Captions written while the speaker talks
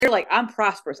like I'm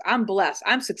prosperous, I'm blessed,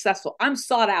 I'm successful, I'm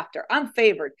sought after, I'm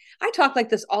favored. I talk like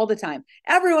this all the time.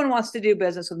 Everyone wants to do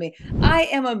business with me. I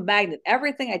am a magnet.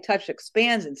 Everything I touch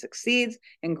expands and succeeds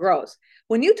and grows.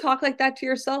 When you talk like that to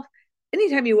yourself,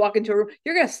 anytime you walk into a room,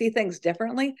 you're going to see things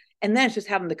differently. And then it's just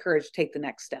having the courage to take the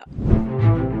next step.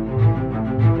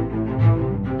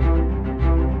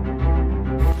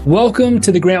 Welcome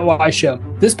to the Grant Wise Show.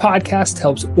 This podcast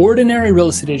helps ordinary real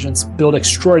estate agents build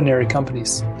extraordinary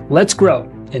companies. Let's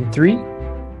grow in 3,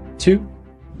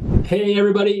 2. Hey,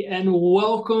 everybody, and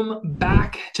welcome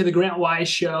back to the Grant Wise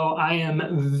Show. I am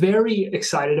very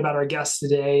excited about our guest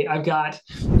today. I've got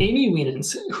Amy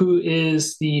Wienans, who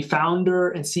is the founder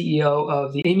and CEO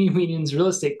of the Amy Wienans Real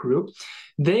Estate Group.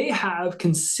 They have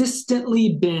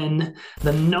consistently been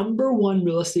the #1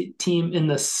 real estate team in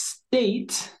the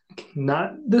state,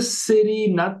 not the city,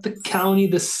 not the county,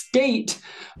 the state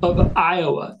of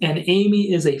Iowa. And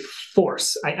Amy is a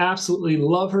force. I absolutely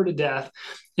love her to death.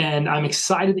 And I'm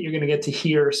excited that you're going to get to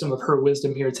hear some of her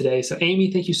wisdom here today. So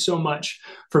Amy, thank you so much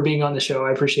for being on the show.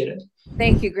 I appreciate it.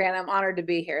 Thank you, Grant. I'm honored to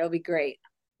be here. It'll be great.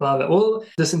 Love it. Well,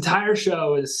 this entire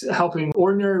show is helping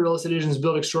ordinary real estate agents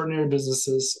build extraordinary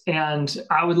businesses. And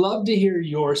I would love to hear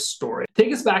your story.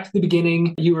 Take us back to the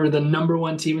beginning. You were the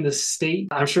 #1 team in the state.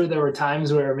 I'm sure there were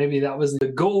times where maybe that was the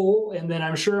goal. And then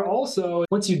I'm sure also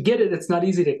once you get it, it's not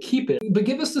easy to keep it. But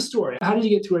give us the story. How did you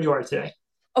get to where you are today?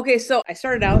 Okay, so I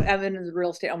started out, I've been in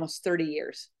real estate almost 30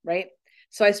 years, right?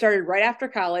 So I started right after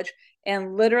college,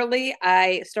 and literally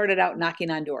I started out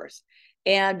knocking on doors.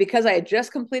 And because I had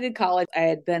just completed college, I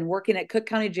had been working at Cook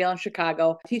County Jail in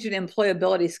Chicago, teaching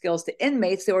employability skills to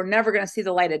inmates that were never going to see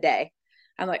the light of day.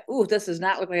 I'm like, ooh, this does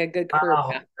not look like a good career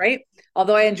path, right?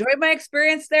 Although I enjoyed my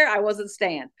experience there, I wasn't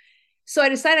staying. So I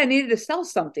decided I needed to sell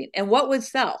something. And what would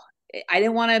sell? I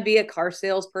didn't want to be a car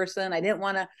salesperson. I didn't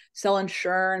want to sell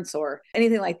insurance or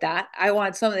anything like that. I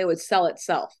wanted something that would sell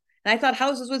itself. And I thought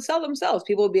houses would sell themselves.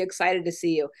 People would be excited to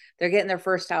see you. They're getting their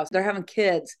first house. They're having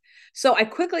kids. So I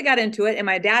quickly got into it. And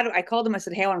my dad, I called him. I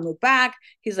said, hey, I want to move back.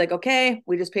 He's like, okay,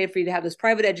 we just paid for you to have this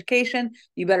private education.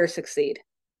 You better succeed.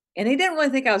 And he didn't really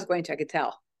think I was going to, I could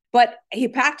tell. But he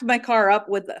packed my car up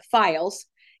with files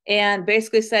and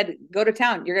basically said, go to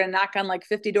town. You're going to knock on like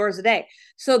 50 doors a day.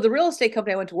 So the real estate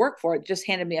company I went to work for just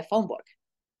handed me a phone book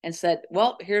and said,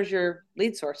 well, here's your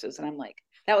lead sources. And I'm like,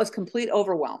 that was complete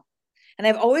overwhelm. And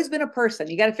I've always been a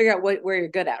person, you got to figure out where you're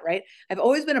good at, right? I've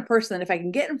always been a person that if I can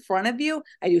get in front of you,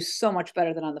 I do so much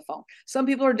better than on the phone. Some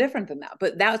people are different than that,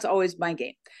 but that's always my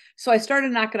game. So I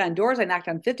started knocking on doors. I knocked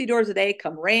on 50 doors a day,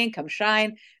 come rain, come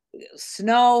shine,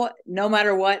 snow, no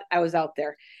matter what, I was out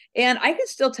there. And I can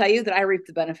still tell you that I reap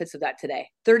the benefits of that today.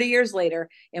 30 years later,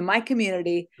 in my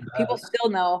community, people still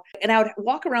know. And I would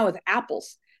walk around with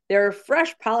apples. They're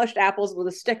fresh, polished apples with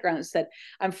a sticker on it that said,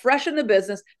 I'm fresh in the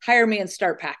business, hire me and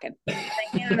start packing. And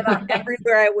I handed them out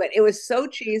everywhere I went. It was so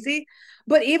cheesy.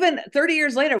 But even 30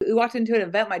 years later, we walked into an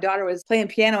event my daughter was playing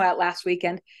piano at last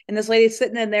weekend. And this lady's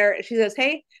sitting in there. She says,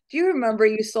 hey, do you remember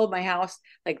you sold my house?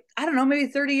 Like, I don't know,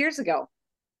 maybe 30 years ago.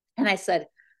 And I said,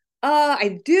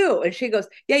 I do. And she goes,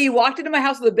 yeah, you walked into my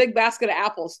house with a big basket of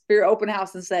apples for your open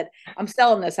house and said, I'm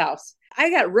selling this house. I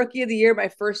got rookie of the year my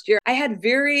first year. I had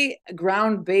very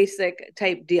ground basic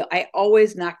type deal. I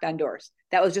always knocked on doors.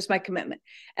 That was just my commitment.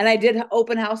 And I did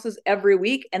open houses every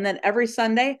week. And then every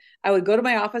Sunday I would go to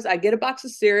my office. I'd get a box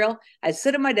of cereal. I'd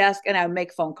sit at my desk and I would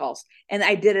make phone calls. And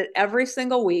I did it every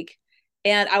single week.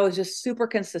 And I was just super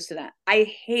consistent at it. I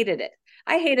hated it.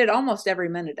 I hated almost every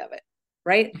minute of it.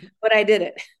 Right. But I did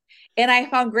it. And I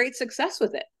found great success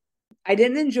with it. I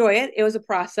didn't enjoy it. It was a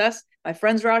process. My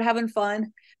friends were out having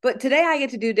fun. But today I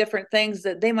get to do different things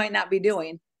that they might not be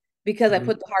doing because I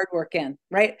put the hard work in.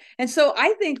 Right. And so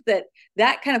I think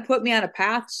that kind of put me on a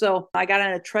path. So I got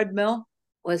on a treadmill,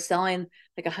 was selling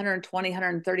like 120,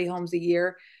 130 homes a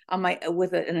year on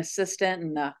with an assistant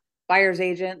and a buyer's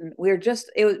agent. And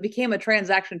it became a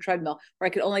transaction treadmill where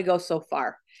I could only go so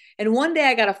far. And one day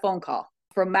I got a phone call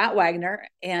from Matt Wagner.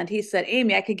 And he said,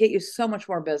 Amy, I could get you so much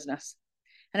more business.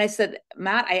 And I said,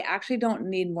 Matt, I actually don't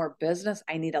need more business.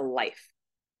 I need a life.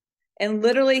 And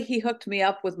literally he hooked me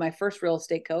up with my first real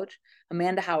estate coach,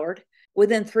 Amanda Howard.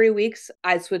 Within 3 weeks,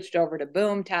 I switched over to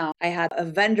Boomtown. I had a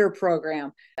vendor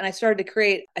program and I started to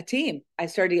create a team. I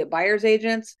started to get buyer's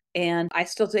agents and I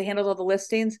still handled all the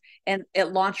listings and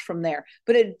it launched from there.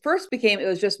 But it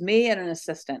was just me and an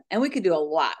assistant and we could do a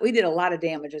lot. We did a lot of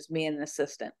damage as me and an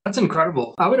assistant. That's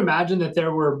incredible. I would imagine that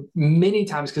there were many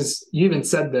times, because you even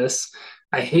said this,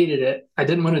 I hated it. I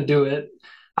didn't want to do it.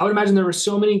 I would imagine there were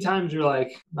so many times you're like,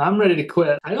 I'm ready to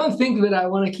quit. I don't think that I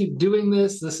want to keep doing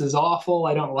this. This is awful.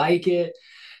 I don't like it.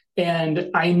 And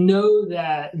I know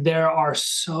that there are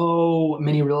so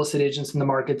many real estate agents in the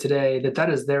market today that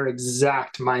is their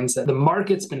exact mindset. The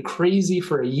market's been crazy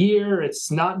for a year.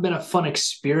 It's not been a fun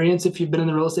experience if you've been in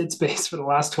the real estate space for the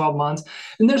last 12 months.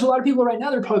 And there's a lot of people right now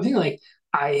that are probably thinking like,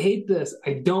 I hate this.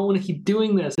 I don't want to keep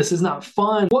doing this. This is not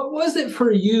fun. What was it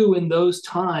for you in those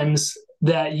times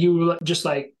that you were just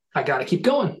like, I got to keep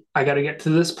going. I got to get to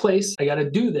this place. I got to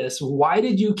do this. Why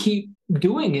did you keep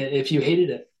doing it if you hated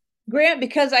it? Grant,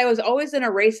 because I was always in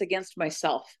a race against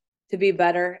myself to be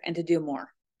better and to do more.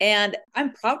 And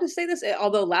I'm proud to say this,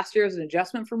 although last year was an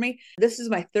adjustment for me. This is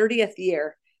my 30th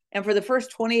year. And for the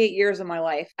first 28 years of my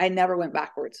life, I never went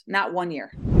backwards, not one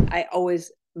year. I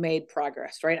always made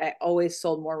progress, right? I always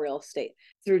sold more real estate.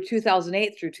 Through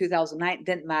 2008, through 2009,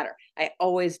 didn't matter. I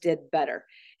always did better.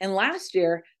 And last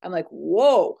year, I'm like,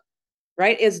 whoa,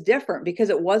 right? It's different because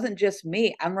it wasn't just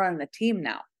me. I'm running a team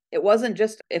now. It wasn't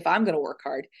just if I'm going to work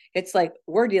hard. It's like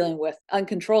we're dealing with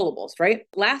uncontrollables, right?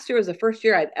 Last year was the first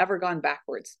year I'd ever gone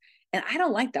backwards. And I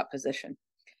don't like that position.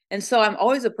 And so I'm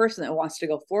always a person that wants to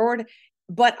go forward.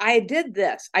 But I did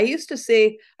this. I used to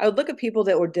say, I would look at people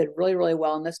that did really, really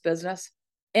well in this business.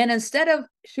 And instead of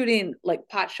shooting like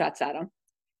pot shots at them,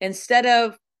 instead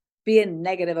of being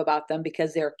negative about them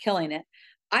because they're killing it,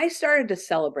 I started to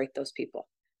celebrate those people.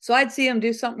 So I'd see them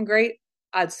do something great.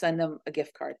 I'd send them a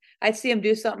gift card. I'd see them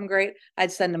do something great.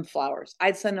 I'd send them flowers.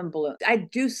 I'd send them balloons. I'd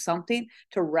do something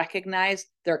to recognize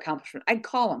their accomplishment. I'd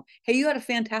call them, hey, you had a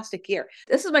fantastic year.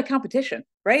 This is my competition,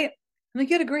 right? I'm like,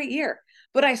 you had a great year.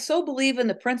 But I so believe in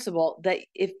the principle that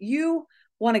if you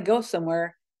want to go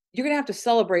somewhere, you're going to have to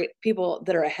celebrate people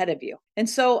that are ahead of you. And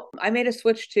so I made a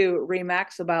switch to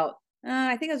Remax about,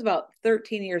 I think it was about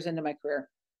 13 years into my career.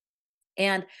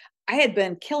 And I had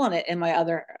been killing it in my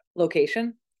other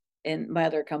location, in my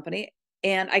other company.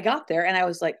 And I got there and I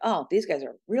was like, oh, these guys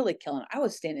are really killing it. I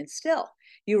was standing still.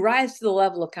 You rise to the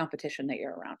level of competition that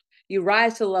you're around. You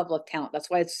rise to the level of talent. That's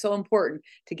why it's so important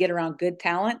to get around good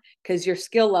talent because your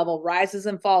skill level rises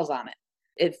and falls on it.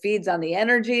 It feeds on the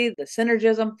energy, the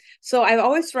synergism. So I've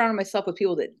always surrounded myself with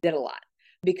people that did a lot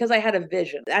because I had a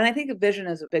vision. And I think a vision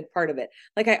is a big part of it.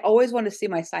 Like I always wanted to see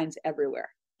my signs everywhere.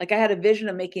 Like I had a vision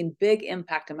of making big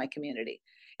impact in my community.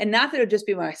 And not that it would just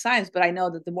be my signs, but I know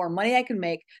that the more money I can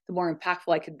make, the more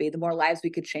impactful I could be, the more lives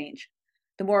we could change,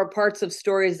 the more parts of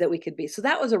stories that we could be. So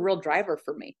that was a real driver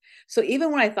for me. So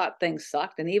even when I thought things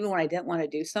sucked and even when I didn't want to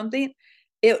do something,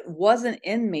 it wasn't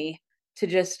in me to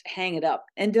just hang it up.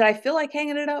 And did I feel like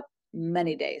hanging it up?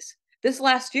 Many days. This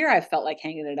last year, I felt like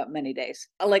hanging it up many days.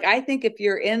 Like, I think if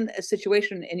you're in a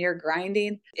situation and you're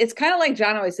grinding, it's kind of like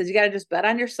John always says, you got to just bet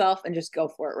on yourself and just go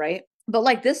for it, right? But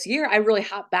like this year, I really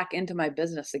hopped back into my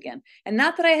business again. And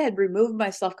not that I had removed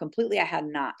myself completely, I had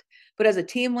not. But as a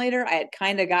team leader, I had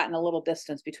kind of gotten a little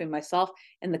distance between myself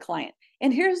and the client.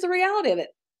 And here's the reality of it.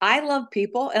 I love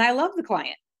people and I love the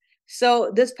client.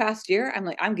 So this past year, I'm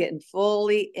like, I'm getting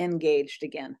fully engaged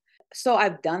again. So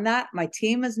I've done that. My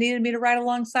team has needed me to ride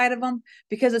alongside of them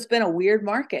because it's been a weird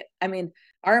market. I mean,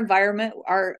 our environment,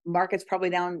 our market's probably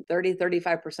down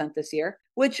 30-35% this year,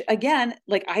 which again,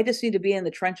 like I just need to be in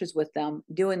the trenches with them,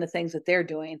 doing the things that they're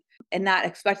doing and not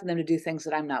expecting them to do things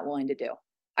that I'm not willing to do.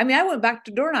 I mean, I went back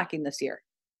to door knocking this year.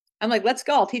 I'm like, let's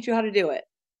go. I'll teach you how to do it.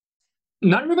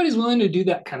 Not everybody's willing to do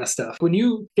that kind of stuff. When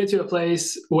you get to a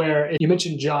place where you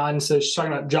mentioned John, so she's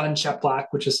talking about John Cheplack,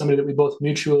 which is somebody that we both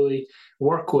mutually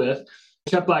work with.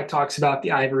 Cheplack talks about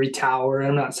the ivory tower.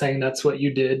 I'm not saying that's what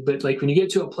you did, but like when you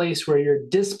get to a place where you're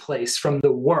displaced from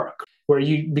the work, where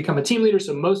you become a team leader,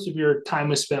 so most of your time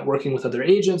was spent working with other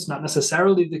agents, not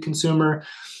necessarily the consumer.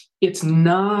 It's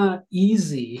not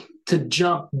easy to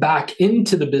jump back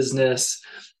into the business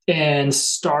and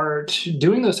start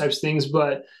doing those types of things.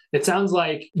 But it sounds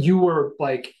like you were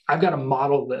like, I've got to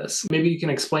model this. Maybe you can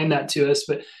explain that to us,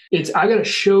 but I've got to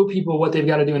show people what they've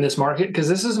got to do in this market because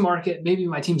this is a market maybe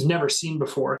my team's never seen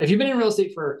before. If you've been in real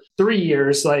estate for 3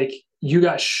 years, like you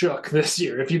got shook this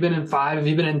year. If you've been in 5, if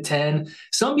you've been in 10,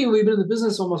 some people have been in the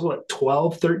business almost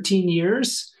 12, 13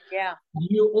 years. Yeah.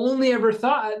 You only ever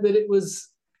thought that it was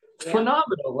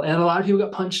phenomenal. And a lot of people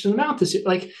got punched in the mouth this year.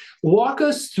 Like, walk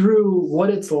us through what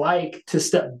it's like to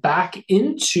step back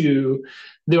into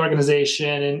the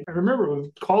organization. And I remember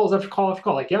calls after call after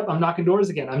call, like, yep, I'm knocking doors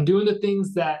again. I'm doing the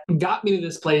things that got me to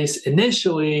this place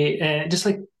initially. And just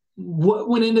like, what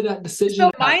went into that decision?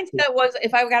 So mindset was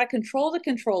if I've got to control the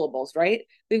controllables, right?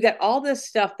 We've got all this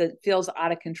stuff that feels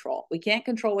out of control. We can't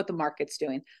control what the market's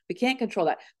doing. We can't control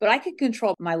that, but I can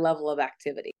control my level of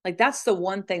activity. Like that's the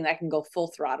one thing that I can go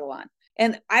full throttle on.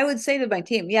 And I would say to my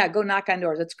team, yeah, go knock on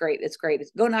doors. It's great. It's great.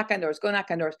 Go knock on doors. Go knock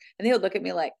on doors. And they would look at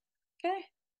me like, okay.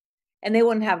 and they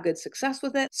wouldn't have good success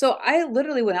with it. So I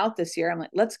literally went out this year. I'm like,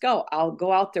 let's go. I'll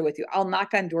go out there with you. I'll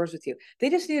knock on doors with you. They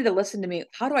just needed to listen to me.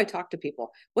 How do I talk to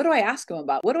people? What do I ask them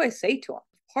about? What do I say to them?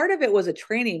 Part of it was a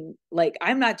training. Like,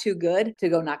 I'm not too good to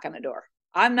go knock on a door.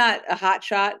 I'm not a hot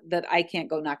shot that I can't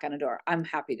go knock on a door. I'm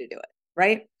happy to do it.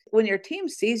 Right. When your team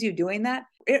sees you doing that,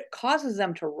 it causes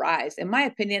them to rise. In my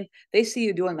opinion, they see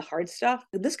you doing the hard stuff.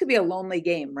 This could be a lonely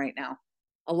game right now,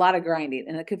 a lot of grinding,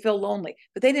 and it could feel lonely,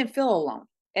 but they didn't feel alone.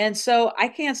 And so I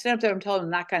can't stand up there and tell them to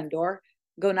knock on a door,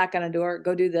 go knock on a door,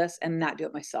 go do this, and not do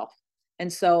it myself.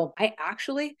 And so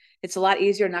it's a lot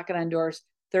easier knocking on doors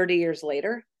 30 years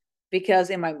later, because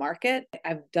in my market,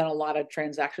 I've done a lot of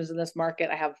transactions in this market.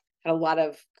 I have had a lot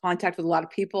of contact with a lot of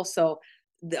people. So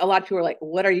a lot of people are like,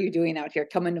 what are you doing out here?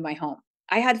 Come into my home.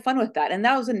 I had fun with that. And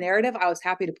that was a narrative I was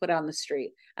happy to put on the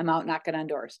street. I'm out knocking on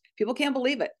doors. People can't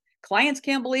believe it. Clients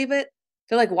can't believe it.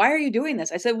 They're like, why are you doing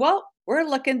this? I said, well, we're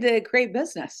looking to create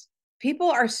business.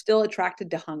 People are still attracted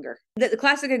to hunger. The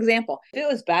classic example, if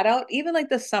it was bad out, even like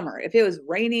this summer, if it was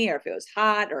rainy or if it was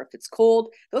hot or if it's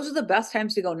cold, those are the best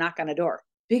times to go knock on a door,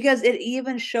 because it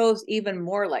even shows even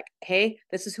more like, hey,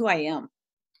 this is who I am.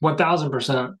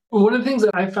 1000%. One of the things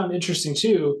that I found interesting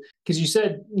too, because you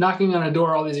said knocking on a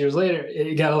door all these years later,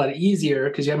 it got a lot easier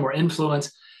because you had more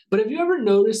influence. But have you ever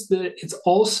noticed that it's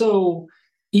also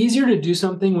easier to do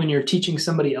something when you're teaching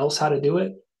somebody else how to do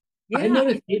it? Yeah. I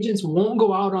notice agents won't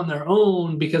go out on their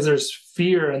own because there's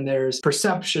fear and there's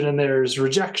perception and there's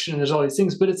rejection, and there's all these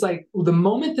things. But it's like the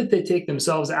moment that they take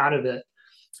themselves out of it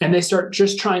and they start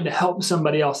just trying to help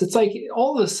somebody else, it's like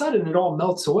all of a sudden it all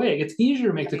melts away. It gets easier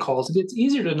to make the calls. It gets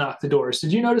easier to knock the doors.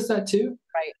 Did you notice that too?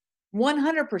 Right.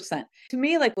 100%. To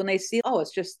me, like when they see, oh,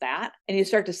 it's just that, and you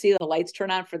start to see the lights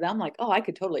turn on for them, like, oh, I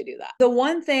could totally do that. The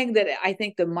one thing that I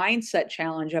think the mindset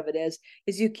challenge of it is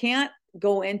you can't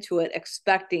go into it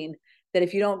expecting that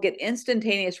if you don't get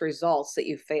instantaneous results that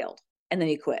you failed and then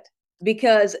you quit,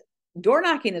 because door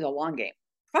knocking is a long game.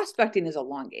 Prospecting is a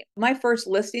long game. My first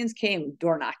listings came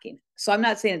door knocking. So I'm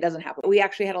not saying it doesn't happen. We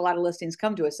actually had a lot of listings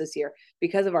come to us this year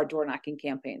because of our door knocking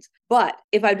campaigns. But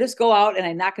if I just go out and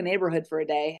I knock a neighborhood for a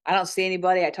day, I don't see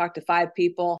anybody, I talk to 5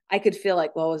 people, I could feel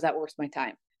like, well, was that worth my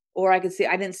time? Or I could see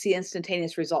I didn't see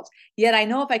instantaneous results. Yet I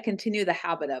know if I continue the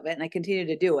habit of it and I continue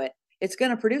to do it, it's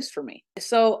going to produce for me.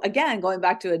 So again, going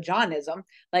back to a Johnism,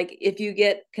 like if you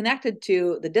get connected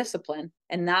to the discipline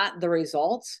and not the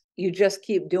results, you just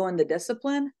keep doing the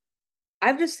discipline.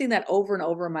 I've just seen that over and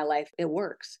over in my life. It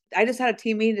works. I just had a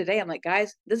team meeting today. I'm like,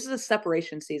 guys, this is a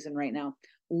separation season right now.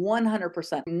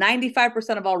 100%.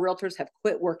 95% of all realtors have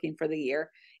quit working for the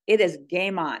year. It is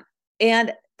game on.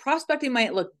 And prospecting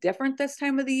might look different this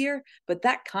time of the year, but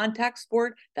that contact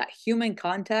sport, that human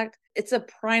contact, it's a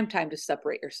prime time to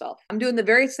separate yourself. I'm doing the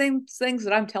very same things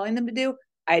that I'm telling them to do.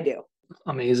 I do.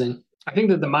 Amazing. I think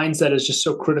that the mindset is just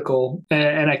so critical.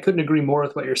 And I couldn't agree more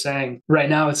with what you're saying. Right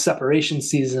now, it's separation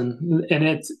season, and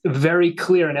it's very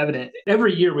clear and evident.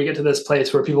 Every year we get to this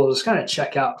place where people just kind of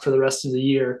check out for the rest of the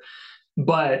year.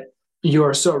 But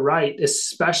you're so right,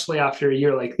 especially after a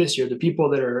year like this year, the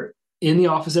people that are in the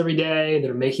office every day, that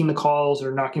are making the calls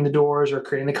or knocking the doors or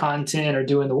creating the content or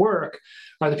doing the work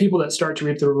are the people that start to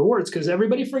reap the rewards, because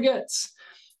everybody forgets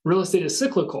real estate is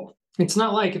cyclical. It's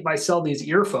not like if I sell these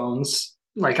earphones,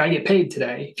 like I get paid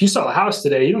today. If you sell a house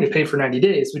today, you don't get paid for 90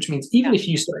 days, which means even if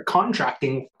you start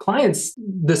contracting clients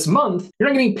this month, you're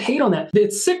not getting paid on that.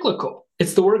 It's cyclical.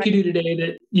 It's the work you do today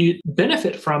that you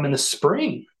benefit from in the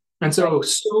spring. And so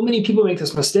many people make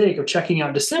this mistake of checking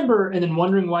out December and then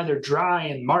wondering why they're dry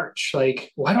in March.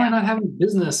 Like, why do I not have any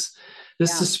business?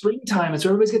 This is springtime. It's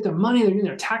where everybody's get their money. They're getting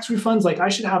their tax refunds. Like, I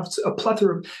should have a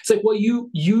plethora. It's like, well,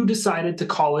 you decided to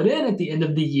call it in at the end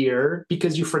of the year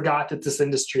because you forgot that this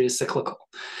industry is cyclical.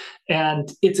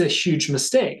 And it's a huge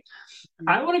mistake.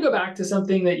 I want to go back to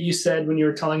something that you said when you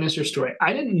were telling us your story.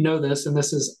 I didn't know this, and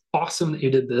this is awesome that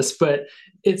you did this, but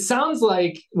it sounds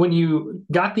like when you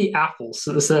got the apples,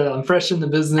 so this I'm fresh in the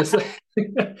business.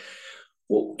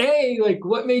 Well, like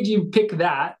what made you pick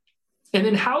that? And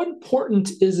then how important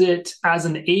is it as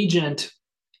an agent?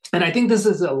 And I think this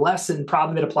is a lesson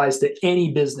probably that applies to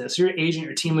any business. You're an agent,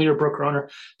 you're a team leader, broker owner,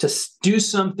 to do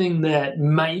something that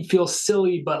might feel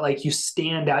silly, but like you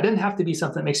stand out. It doesn't have to be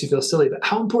something that makes you feel silly, but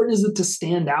how important is it to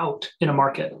stand out in a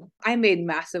market? I made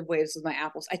massive waves with my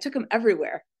apples. I took them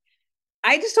everywhere.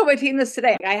 I just told my team this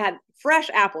today. I had fresh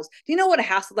apples. Do you know what a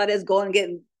hassle that is, going and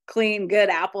getting clean, good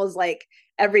apples like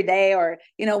every day? Or,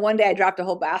 one day I dropped a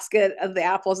whole basket of the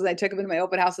apples and I took them into my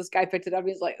open house. This guy picked it up.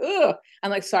 He's like, ugh. I'm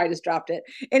like, sorry, I just dropped it.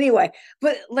 Anyway,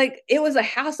 but like it was a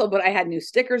hassle, but I had new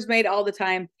stickers made all the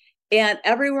time. And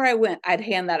everywhere I went, I'd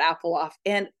hand that apple off.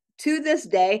 And to this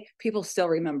day, people still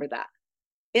remember that.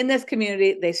 In this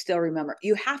community, they still remember.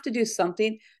 You have to do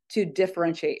something to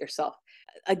differentiate yourself.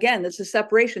 Again, this is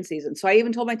separation season. So I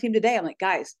even told my team today, I'm like,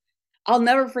 guys, I'll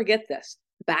never forget this.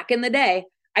 Back in the day,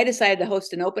 I decided to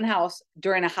host an open house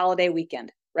during a holiday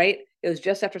weekend, right? It was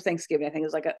just after Thanksgiving. I think it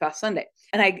was like a past Sunday.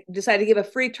 And I decided to give a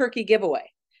free turkey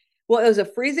giveaway. Well, it was a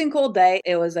freezing cold day.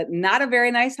 It was not a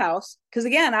very nice house. Because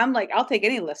again, I'm like, I'll take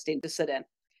any listing to sit in.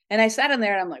 And I sat in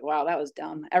there and I'm like, wow, that was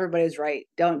dumb. Everybody was right.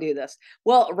 Don't do this.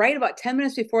 Well, right about 10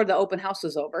 minutes before the open house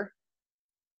was over,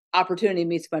 opportunity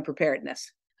meets my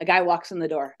preparedness. A guy walks in the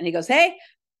door and he goes, hey,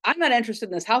 I'm not interested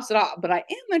in this house at all, but I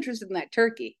am interested in that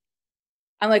turkey.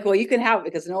 I'm like, well, you can have it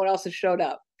because no one else has showed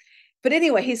up. But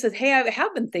anyway, he says, hey, I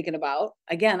have been thinking about,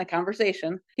 again, a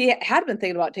conversation. He had been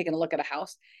thinking about taking a look at a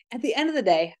house. At the end of the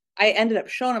day, I ended up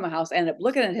showing him a house. I ended up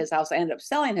looking at his house. I ended up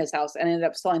selling his house and ended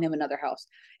up selling him another house.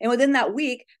 And within that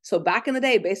week, so back in the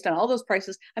day, based on all those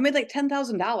prices, I made like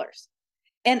 $10,000.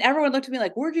 And everyone looked at me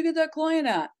like, where'd you get that client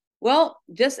at? Well,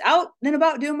 just out and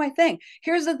about doing my thing.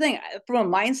 Here's the thing, from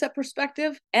a mindset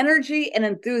perspective, energy and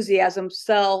enthusiasm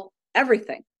sell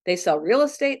everything. They sell real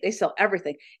estate, they sell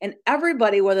everything. And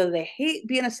everybody, whether they hate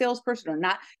being a salesperson or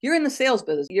not, you're in the sales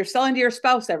business. You're selling to your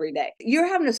spouse every day. You're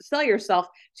having to sell yourself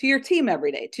to your team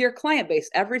every day, to your client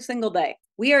base every single day.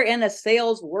 We are in a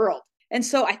sales world. And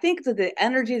so I think that the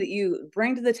energy that you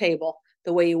bring to the table,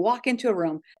 the way you walk into a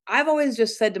room, I've always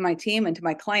just said to my team and to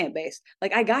my client base,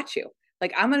 like, I got you.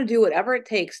 Like, I'm going to do whatever it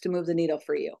takes to move the needle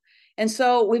for you. And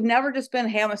so we've never just been,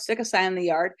 hey, I'm going to stick a sign in the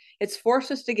yard. It's forced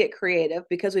us to get creative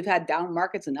because we've had down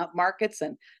markets and up markets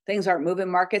and things aren't moving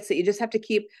markets, that you just have to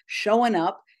keep showing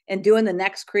up and doing the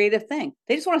next creative thing.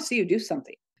 They just want to see you do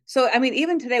something. So, I mean,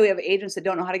 even today we have agents that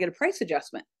don't know how to get a price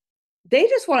adjustment. They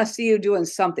just want to see you doing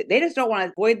something. They just don't want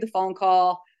to avoid the phone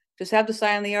call, just have the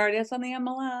sign in the yard. Yes, on the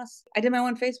MLS. I did my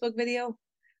one Facebook video.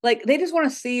 Like, they just want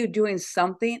to see you doing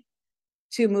something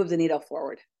to move the needle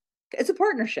forward. It's a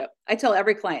partnership. I tell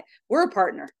every client, we're a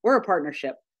partner. We're a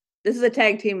partnership. This is a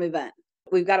tag team event.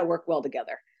 We've got to work well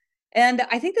together. And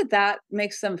I think that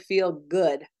makes them feel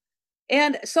good.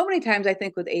 And so many times I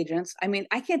think with agents, I mean,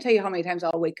 I can't tell you how many times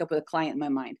I'll wake up with a client in my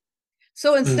mind.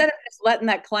 So instead of just letting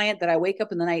that client that I wake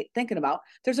up in the night thinking about,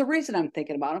 there's a reason I'm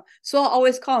thinking about them. So I'll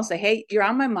always call and say, hey, you're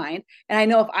on my mind. And I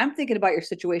know if I'm thinking about your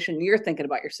situation, you're thinking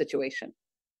about your situation.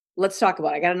 Let's talk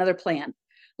about it. I got another plan.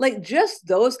 Like, just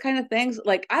those kind of things.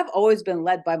 Like, I've always been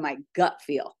led by my gut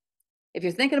feel. If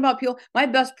you're thinking about people, my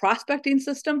best prospecting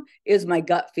system is my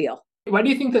gut feel. Why do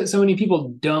you think that so many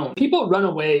people don't? People run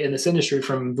away in this industry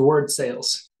from the word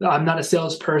sales. I'm not a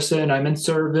salesperson. I'm in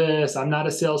service. I'm not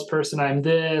a salesperson. I'm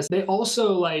this. They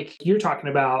also, like you're talking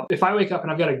about, if I wake up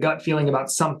and I've got a gut feeling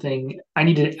about something, I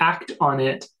need to act on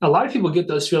it. A lot of people get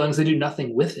those feelings. They do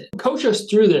nothing with it. Coach us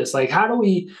through this. Like, how do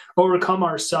we overcome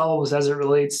ourselves as it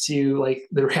relates to like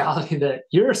the reality that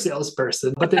you're a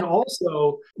salesperson, but then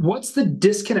also what's the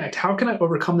disconnect? How can I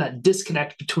overcome that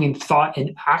disconnect between thought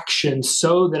and action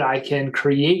so that I can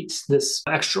create this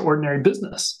extraordinary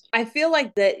business? I feel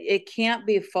like that it can't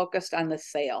be focused on the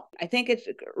sale. I think it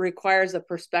requires a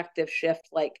perspective shift.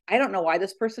 Like, I don't know why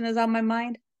this person is on my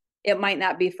mind. It might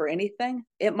not be for anything.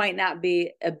 It might not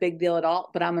be a big deal at all,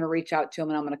 but I'm going to reach out to them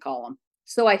and I'm going to call them.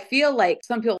 So I feel like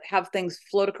some people have things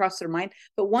float across their mind,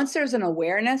 but once there's an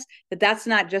awareness that that's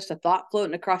not just a thought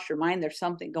floating across your mind, there's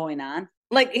something going on.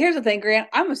 Like, here's the thing, Grant,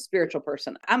 I'm a spiritual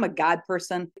person. I'm a God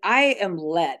person. I am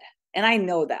led, and I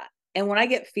know that. And when I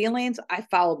get feelings, I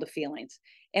follow the feelings.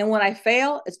 And when I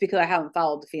fail, it's because I haven't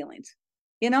followed the feelings,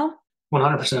 you know?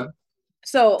 100%.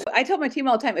 So I tell my team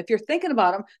all the time, if you're thinking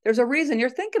about them, there's a reason you're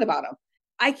thinking about them.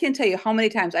 I can't tell you how many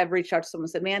times I've reached out to someone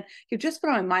and said, man, you've just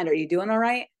been on my mind. Are you doing all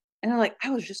right? And they're like, I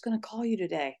was just going to call you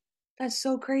today. That's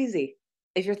so crazy.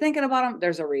 If you're thinking about them,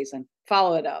 there's a reason.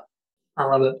 Follow it up. I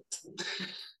love it.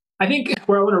 I think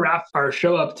where I want to wrap our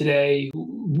show up today,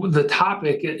 the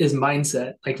topic is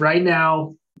mindset. Like right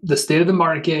now, the state of the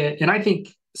market, and I think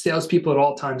salespeople at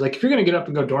all times, like if you're going to get up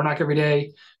and go door knock every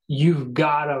day, you've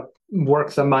got to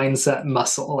work the mindset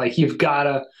muscle. Like you've got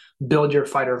to build your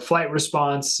fight or flight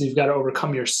response. You've got to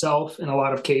overcome yourself in a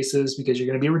lot of cases because you're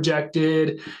going to be rejected.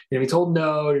 You're going to be told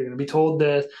no, you're going to be told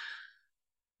this.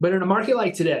 But in a market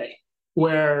like today,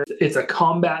 where it's a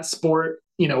combat sport,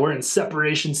 you know, we're in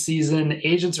separation season.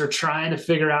 Agents are trying to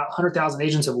figure out, 100,000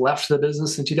 agents have left the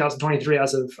business in 2023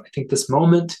 as of, I think, this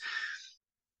moment.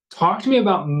 Talk to me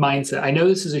about mindset. I know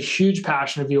this is a huge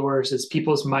passion of yours, is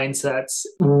people's mindsets.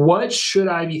 What should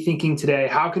I be thinking today?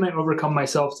 How can I overcome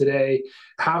myself today?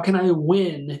 How can I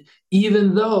win?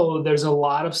 Even though there's a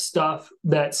lot of stuff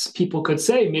that people could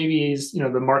say, maybe is,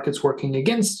 the market's working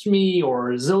against me,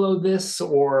 or Zillow this,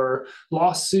 or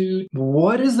lawsuit.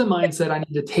 What is the mindset I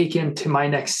need to take into my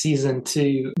next season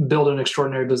to build an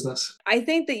extraordinary business? I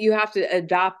think that you have to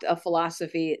adopt a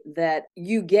philosophy that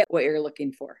you get what you're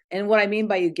looking for. And what I mean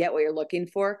by you get what you're looking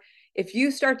for, if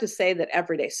you start to say that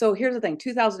every day. So here's the thing,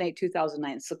 2008,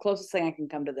 2009, it's the closest thing I can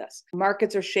come to this.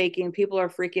 Markets are shaking, people are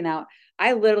freaking out.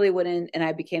 I literally went in and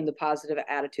I became the positive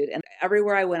attitude. And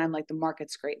everywhere I went, I'm like, the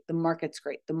market's great, the market's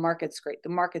great, the market's great, the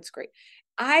market's great.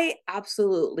 I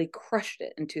absolutely crushed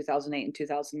it in 2008 and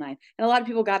 2009. And a lot of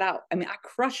people got out. I mean, I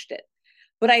crushed it.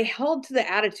 But I held to the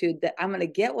attitude that I'm going to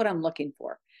get what I'm looking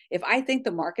for. If I think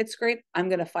the market's great, I'm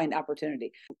going to find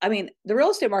opportunity. I mean, the real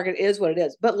estate market is what it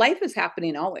is, but life is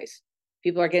happening always.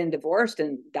 People are getting divorced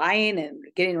and dying and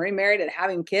getting remarried and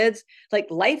having kids. Like,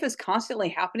 life is constantly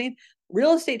happening.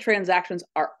 Real estate transactions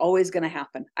are always going to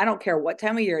happen. I don't care what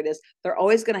time of year it is. They're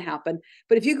always going to happen.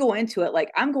 But if you go into it, like,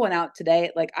 I'm going out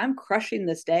today, like, I'm crushing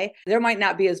this day. There might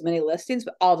not be as many listings,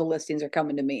 but all the listings are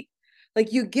coming to me.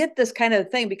 Like, you get this kind of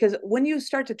thing because when you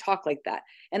start to talk like that,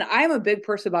 and I'm a big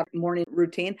person about morning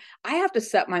routine, I have to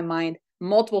set my mind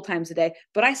multiple times a day,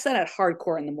 but I set it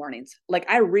hardcore in the mornings. Like,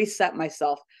 I reset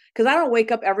myself because I don't wake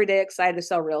up every day excited to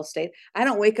sell real estate. I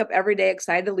don't wake up every day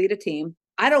excited to lead a team.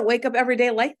 I don't wake up every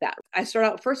day like that. I start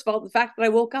out, first of all, the fact that I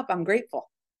woke up, I'm grateful.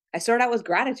 I start out with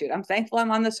gratitude. I'm thankful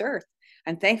I'm on this earth.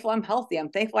 I'm thankful I'm healthy. I'm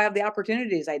thankful I have the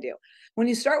opportunities I do. When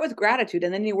you start with gratitude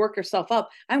and then you work yourself up,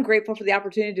 I'm grateful for the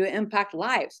opportunity to impact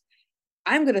lives.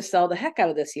 I'm going to sell the heck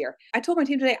out of this year. I told my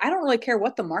team today, I don't really care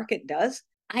what the market does.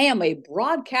 I am a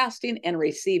broadcasting and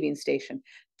receiving station.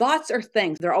 Thoughts are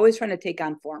things. They're always trying to take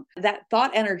on form. That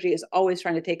thought energy is always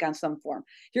trying to take on some form.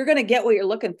 You're going to get what you're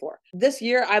looking for. This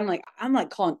year, I'm like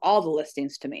calling all the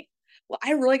listings to me. Well,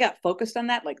 I really got focused on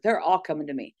that. Like, they're all coming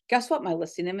to me. Guess what? My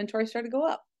listing inventory started to go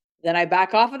up. Then I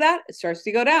back off of that, it starts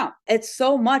to go down. It's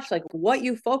so much like what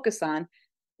you focus on,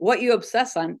 what you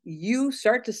obsess on, you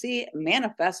start to see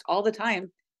manifest all the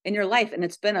time in your life. And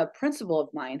it's been a principle of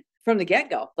mine from the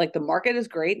get-go. Like, the market is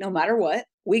great no matter what.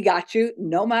 We got you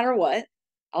no matter what.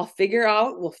 We'll figure it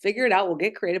out. We'll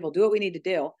get creative. We'll do what we need to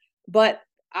do. But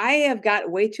I have got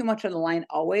way too much on the line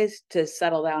always to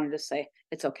settle down and just say,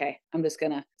 it's okay. It's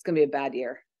going to be a bad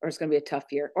year, or it's going to be a tough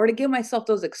year, or to give myself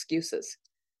those excuses.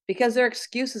 Because they're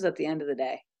excuses at the end of the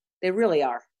day. They really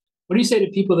are. What do you say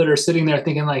to people that are sitting there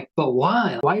thinking like, but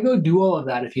why? Why go do all of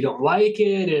that if you don't like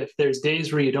it, if there's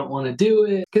days where you don't want to do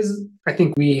it? Because I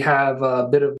think we have a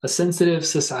bit of a sensitive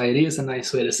society, is a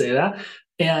nice way to say that.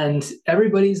 And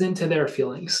everybody's into their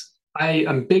feelings.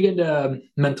 I'm big into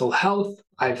mental health.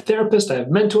 I have therapists, I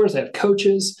have mentors, I have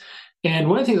coaches. And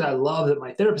one of the things I love that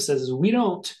my therapist says is we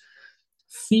don't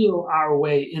feel our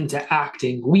way into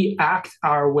acting. We act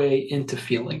our way into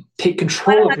feeling. Take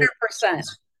control 100%. of your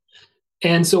emotions.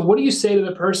 And so what do you say to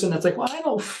the person that's like, well, I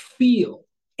don't feel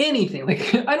anything.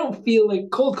 Like, I don't feel like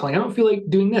cold calling. I don't feel like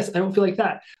doing this. I don't feel like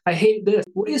that. I hate this.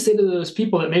 What do you say to those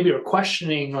people that maybe are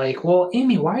questioning, like, well,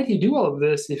 Amy, why do you do all of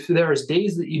this if there's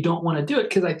days that you don't want to do it?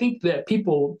 Because I think that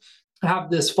people have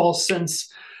this false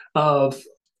sense of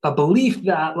a belief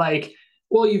that, like,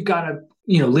 well, you've got to,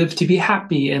 live to be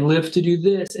happy and live to do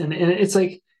this. And it's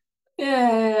like,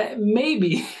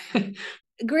 maybe.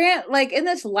 Grant, like, in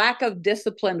this lack of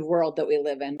disciplined world that we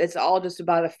live in, it's all just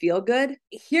about a feel good.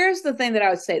 Here's the thing that I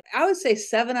would say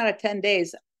 7 out of 10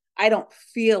 days, I don't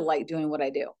feel like doing what I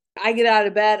do. I get out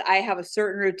of bed. I have a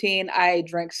certain routine. I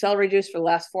drink celery juice for the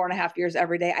last 4.5 years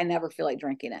every day. I never feel like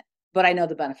drinking it, but I know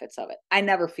the benefits of it. I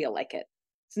never feel like it.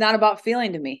 It's not about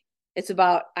feeling to me. It's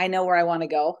about, I know where I want to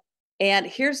go. And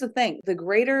here's the thing, the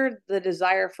greater the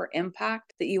desire for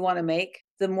impact that you want to make,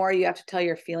 the more you have to tell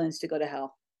your feelings to go to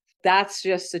hell. That's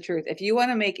just the truth. If you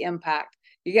want to make impact,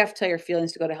 you have to tell your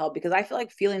feelings to go to hell, because I feel like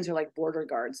feelings are like border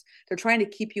guards. They're trying to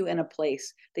keep you in a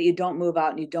place that you don't move out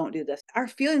and you don't do this. Our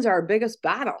feelings are our biggest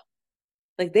battle.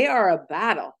 Like, they are a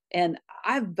battle. And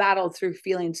I've battled through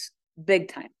feelings big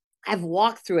time. I've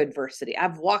walked through adversity.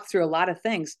 I've walked through a lot of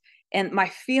things. And my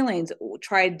feelings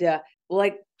tried to,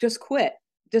 like, just quit.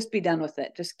 Just be done with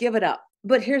it. Just give it up.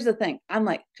 But here's the thing. I'm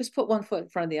like, just put one foot in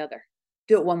front of the other.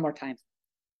 Do it one more time.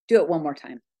 Do it one more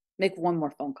time. Make one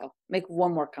more phone call. Make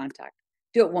one more contact.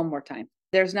 Do it one more time.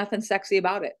 There's nothing sexy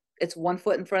about it. It's one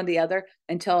foot in front of the other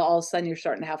until all of a sudden you're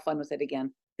starting to have fun with it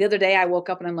again. The other day I woke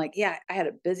up and I'm like, yeah, I had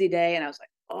a busy day. And I was like,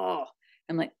 oh,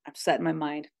 I'm set in my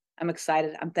mind. I'm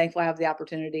excited. I'm thankful I have the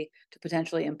opportunity to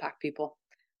potentially impact people.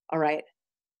 All right.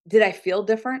 Did I feel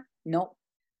different? Nope.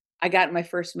 I got in my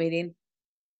first meeting.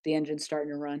 The engine's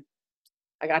starting to run.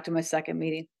 I got to my second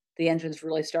meeting. The engine's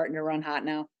really starting to run hot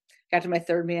now. Got to my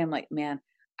third meeting. I'm like, man,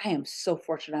 I am so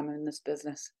fortunate I'm in this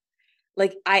business.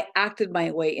 Like I acted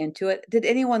my way into it. Did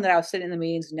anyone that I was sitting in the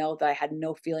meetings know that I had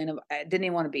no feeling of, I didn't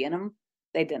even want to be in them?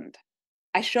 They didn't.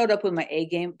 I showed up with my A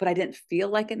game, but I didn't feel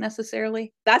like it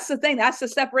necessarily. That's the thing. That's the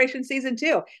separation season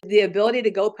too. The ability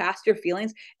to go past your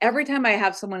feelings. Every time I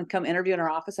have someone come interview in our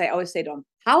office, I always say to them,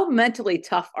 how mentally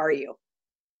tough are you?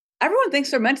 Everyone thinks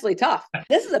they're mentally tough.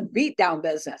 This is a beat down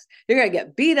business. You're going to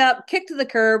get beat up, kicked to the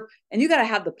curb, and you got to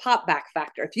have the pop back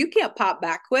factor. If you can't pop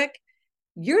back quick,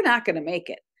 you're not going to make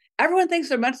it. Everyone thinks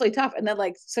they're mentally tough. And then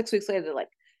like 6 weeks later, they're like,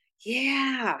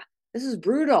 yeah, this is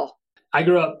brutal. I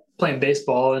grew up playing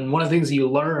baseball, and one of the things you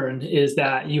learn is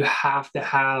that you have to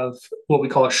have what we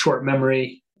call a short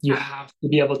memory. You have to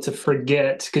be able to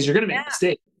forget because you're going to make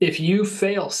mistakes. If you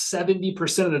fail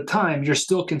 70% of the time, you're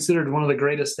still considered one of the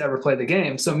greatest to ever play the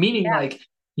game. So meaning like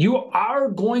you are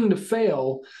going to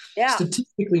fail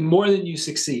statistically more than you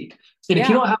succeed. And if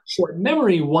you don't have short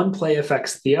memory, one play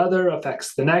affects the other,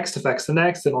 affects the next,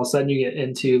 and all of a sudden you get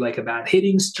into like a bad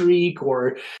hitting streak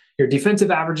or your defensive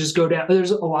averages go down.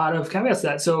 There's a lot of caveats to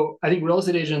that. So I think real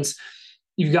estate agents,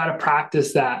 you've got to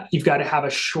practice that. You've got to have a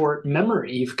short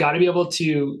memory. You've got to be able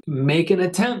to make an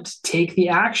attempt, take the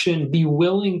action, be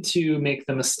willing to make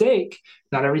the mistake.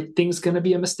 Not everything's going to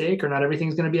be a mistake or not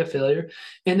everything's going to be a failure.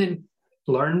 And then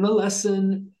learn the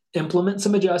lesson, implement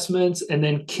some adjustments, and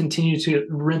then continue to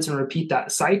rinse and repeat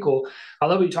that cycle. I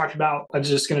love what you talked about. I'm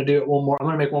just going to do it one more. I'm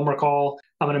going to make one more call.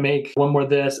 I'm going to make one more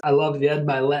this. I love the Ed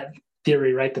Milet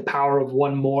theory, right? The power of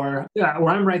one more. Yeah,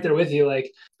 where I'm right there with you.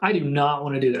 Like, I do not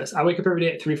want to do this. I wake up every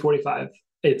day at 3:45.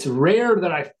 It's rare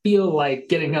that I feel like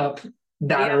getting up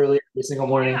that early every single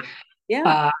morning.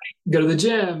 Go to the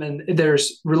gym, and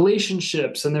there's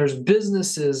relationships, and there's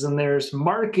businesses, and there's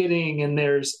marketing, and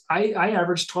I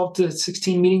average 12 to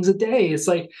 16 meetings a day. It's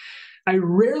like, I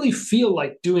rarely feel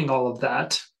like doing all of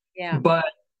that. But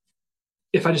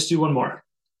if I just do one more,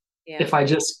 if I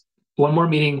just one more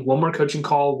meeting, one more coaching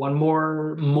call, one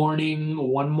more morning,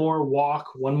 one more walk,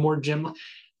 one more gym.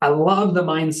 I love the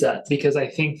mindset because I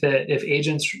think that if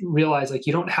agents realize like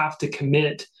you don't have to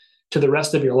commit to the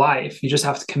rest of your life, you just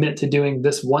have to commit to doing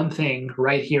this one thing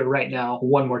right here, right now,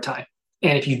 one more time.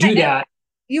 And if you do that,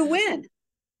 you win.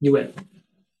 You win.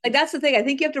 Like that's the thing. I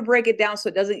think you have to break it down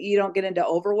so you don't get into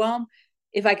overwhelm.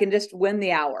 If I can just win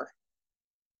the hour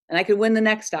and I can win the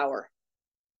next hour,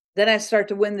 then I start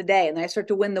to win the day and then I start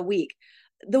to win the week.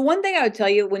 The one thing I would tell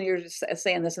you when you're just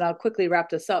saying this, and I'll quickly wrap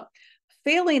this up,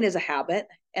 failing is a habit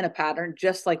and a pattern,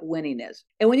 just like winning is.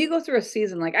 And when you go through a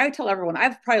season, like I would tell everyone,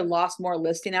 I've probably lost more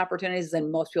listing opportunities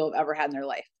than most people have ever had in their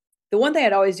life. The one thing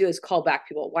I'd always do is call back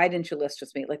people. Why didn't you list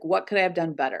with me? Like, what could I have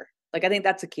done better? Like, I think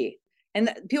that's a key. And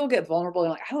people get vulnerable.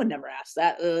 They're like, I would never ask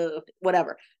that,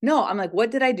 whatever. No, I'm like,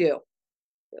 what did I do?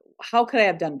 How could I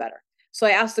have done better? So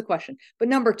I asked the question. But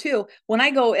number two, when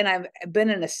I go and I've been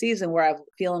in a season where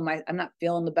I'm not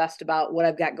feeling the best about what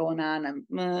I've got going on.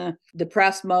 I'm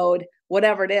depressed mode,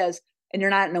 whatever it is. And you're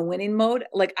not in a winning mode.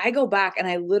 Like I go back and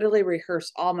I literally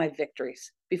rehearse all my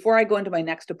victories before I go into my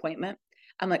next appointment.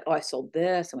 I'm like, oh, I sold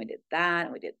this and we did that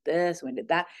and we did this and we did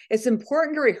that. It's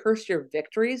important to rehearse your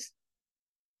victories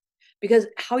because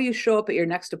how you show up at your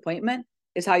next appointment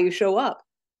is how you show up.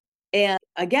 And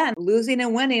again, losing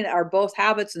and winning are both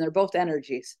habits and they're both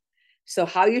energies. So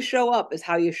how you show up is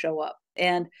how you show up.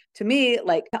 And to me,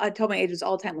 like I tell my agents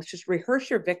all the time, let's just rehearse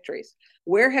your victories.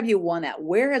 Where have you won at?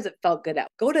 Where has it felt good at?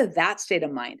 Go to that state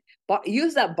of mind.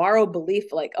 Use that borrowed belief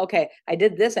like, okay, I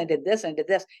did this, I did this, I did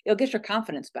this. It'll get your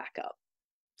confidence back up.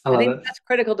 I think that's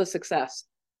critical to success.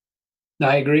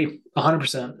 I agree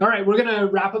 100%. All right. We're going to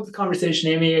wrap up the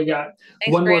conversation, Amy. I've got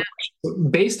one more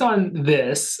question. Based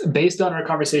on our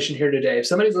conversation here today, if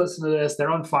somebody's listening to this,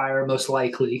 they're on fire, most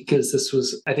likely, because this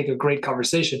was, I think, a great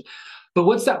conversation. But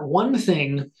what's that one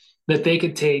thing that they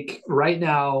could take right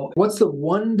now? What's the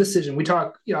one decision? We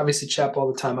talk, obviously, Chep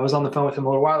all the time. I was on the phone with him a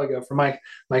little while ago for my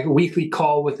weekly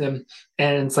call with him.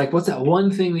 And it's like, what's that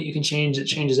one thing that you can change that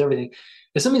changes everything?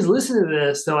 If somebody's listening to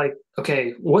this, they're like,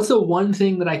 okay, what's the one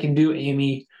thing that I can do,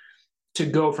 Amy, to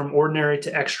go from ordinary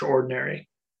to extraordinary?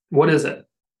 What is it?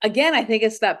 Again, I think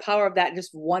it's that power of that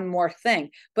just one more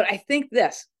thing. But I think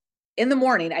this, in the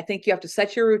morning, I think you have to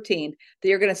set your routine that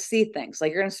you're going to see things.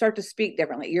 Like you're going to start to speak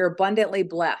differently. You're abundantly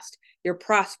blessed. You're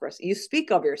prosperous. You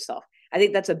speak of yourself. I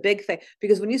think that's a big thing.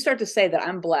 Because when you start to say that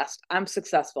I'm blessed, I'm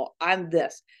successful, I'm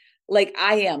this, like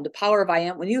I am, the power of I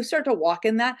am, when you start to walk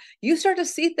in that, you start to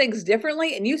see things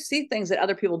differently and you see things that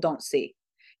other people don't see.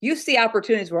 You see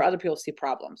opportunities where other people see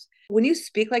problems. When you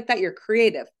speak like that, you're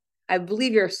creative. I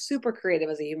believe you're super creative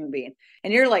as a human being.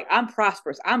 And you're like, I'm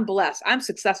prosperous. I'm blessed. I'm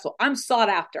successful. I'm sought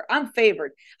after. I'm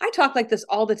favored. I talk like this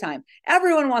all the time.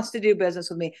 Everyone wants to do business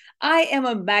with me. I am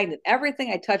a magnet. Everything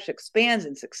I touch expands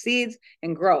and succeeds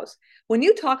and grows. When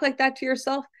you talk like that to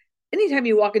yourself, anytime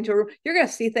you walk into a room, you're going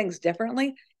to see things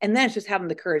differently. And then it's just having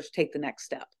the courage to take the next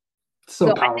step.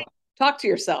 So powerful. Talk to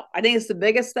yourself. I think it's the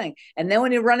biggest thing. And then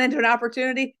when you run into an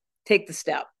opportunity, take the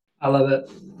step. I love it.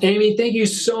 Amy, thank you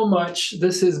so much.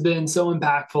 This has been so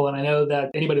impactful. And I know that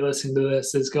anybody listening to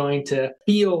this is going to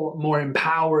feel more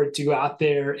empowered to go out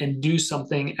there and do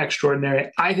something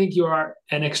extraordinary. I think you are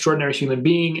an extraordinary human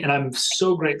being. And I'm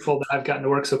so grateful that I've gotten to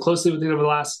work so closely with you over the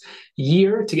last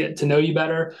year to get to know you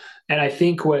better. And I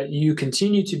think what you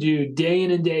continue to do day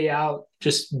in and day out,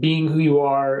 just being who you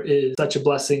are, is such a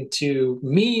blessing to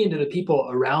me and to the people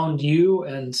around you.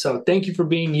 And so thank you for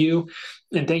being you.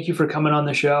 And thank you for coming on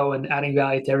the show and adding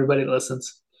value to everybody that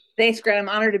listens. Thanks, Grant. I'm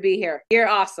honored to be here. You're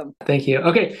awesome. Thank you.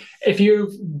 Okay. If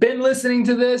you've been listening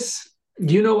to this,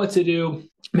 you know what to do.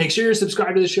 Make sure you're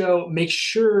subscribed to the show. Make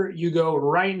sure you go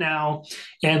right now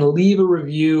and leave a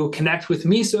review. Connect with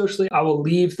me socially. I will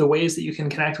leave the ways that you can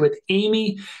connect with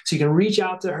Amy so you can reach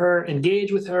out to her,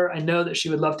 engage with her. I know that she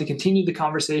would love to continue the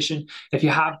conversation. If you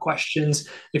have questions,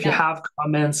 if you have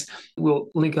comments, we'll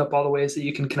link up all the ways that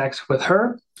you can connect with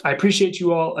her. I appreciate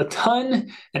you all a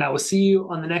ton, and I will see you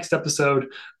on the next episode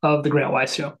of The Grant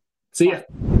Wise Show. See ya.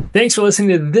 Thanks for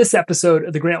listening to this episode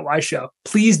of The Grant Wise Show.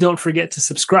 Please don't forget to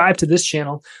subscribe to this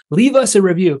channel, leave us a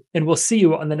review, and we'll see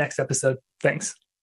you on the next episode. Thanks.